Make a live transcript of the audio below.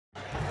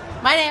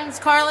My name is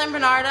Carlin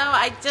Bernardo.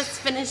 I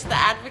just finished the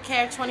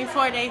Advocare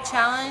 24-day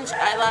challenge.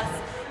 I lost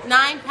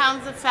 9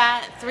 pounds of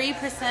fat,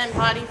 3%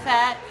 body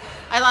fat.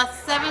 I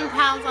lost 7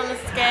 pounds on the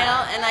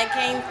scale, and I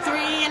gained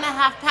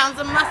 3.5 pounds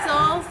of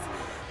muscles.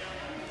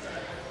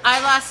 I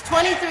lost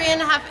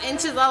 23.5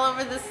 inches all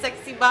over this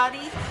sexy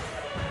body,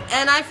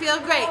 and I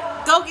feel great.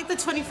 Go get the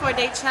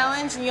 24-day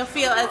challenge, and you'll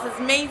feel as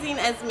amazing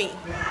as me.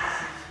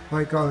 All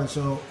right, Carlin,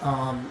 so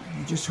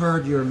you just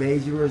heard your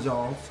amazing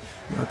results.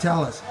 Now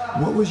tell us,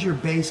 what was your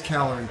base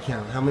calorie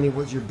count? How many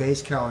was your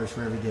base calories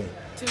for every day?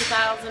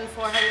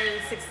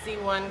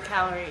 2,461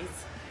 calories.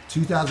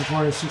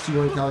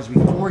 2,461 calories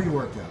before you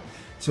worked out.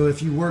 So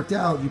if you worked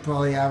out, you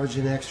probably averaged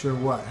an extra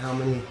what? How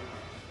many?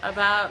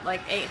 About like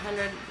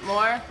 800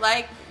 more.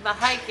 Like the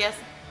hike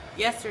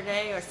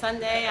yesterday or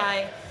Sunday,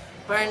 I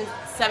burned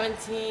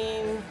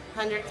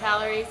 1,700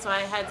 calories, so I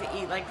had to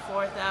eat like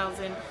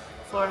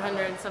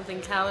 4,400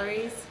 something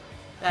calories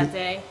that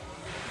day.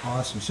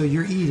 Awesome. So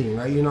you're eating,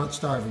 right? You're not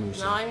starving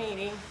yourself. No, I'm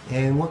eating.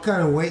 And what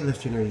kind of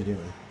weightlifting are you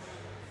doing?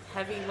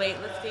 Heavy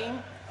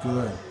weightlifting.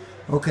 Good.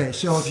 Okay,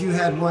 so if you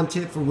had one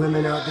tip for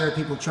women out there,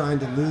 people trying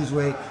to lose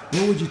weight,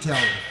 what would you tell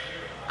them?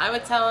 I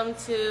would tell them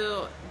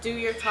to do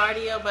your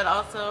cardio, but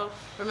also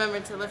remember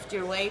to lift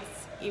your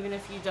weights, even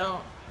if you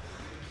don't.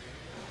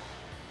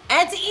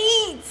 And to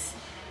eat!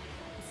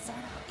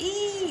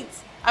 Eat!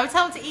 I would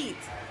tell them to eat.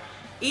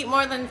 Eat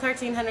more than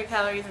 1,300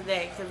 calories a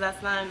day, because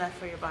that's not enough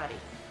for your body.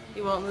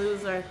 You won't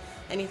lose or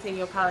anything,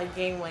 you'll probably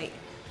gain weight.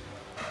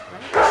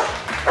 Right?